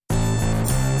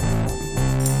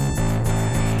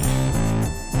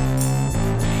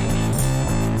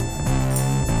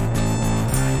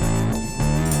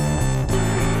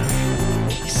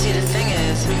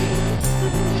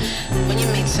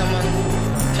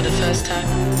first time.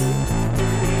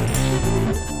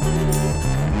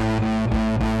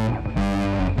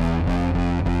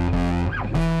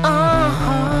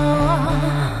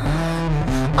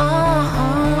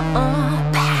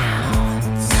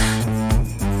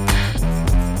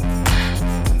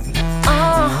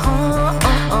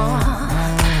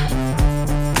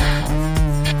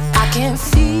 I can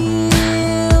feel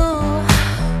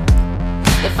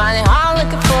you're finding hard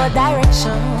looking for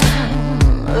direction.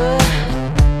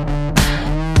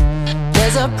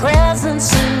 There's a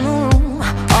presence in the room.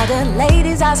 All the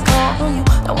ladies eyes calling you.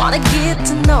 They wanna get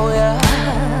to know you,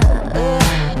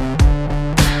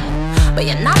 but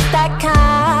you're not that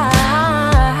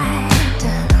kind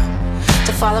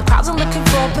to follow crowds and looking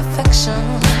for perfection.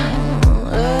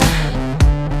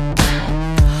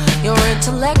 Your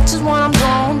intellect is what I'm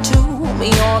drawn to. We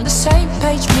on the same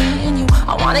page, me and you.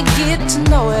 I wanna get to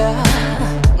know you.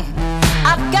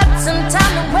 I've got some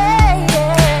time to wait.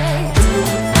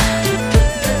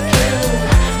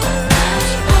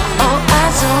 All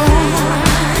eyes on.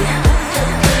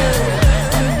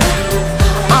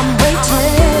 I'm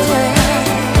waiting.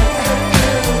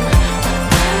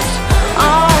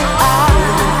 All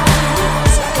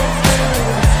eyes.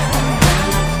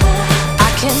 I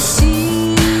can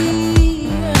see.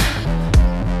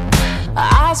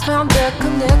 Eyes found their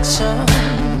connection.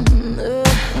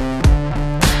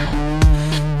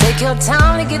 Take your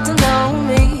time to get to know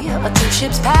me. Two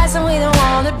ships passing, we don't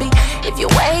wanna be. If you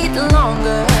wait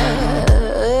longer,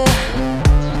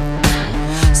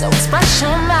 so express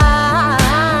your mind.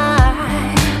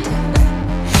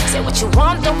 Say what you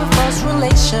want, don't be false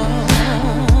relations.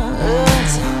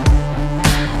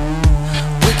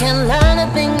 We can learn a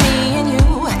thing, me and you.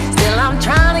 Still I'm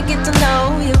trying to get to know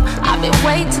you. I've been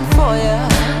waiting for you.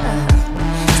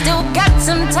 Still got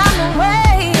some time to wait.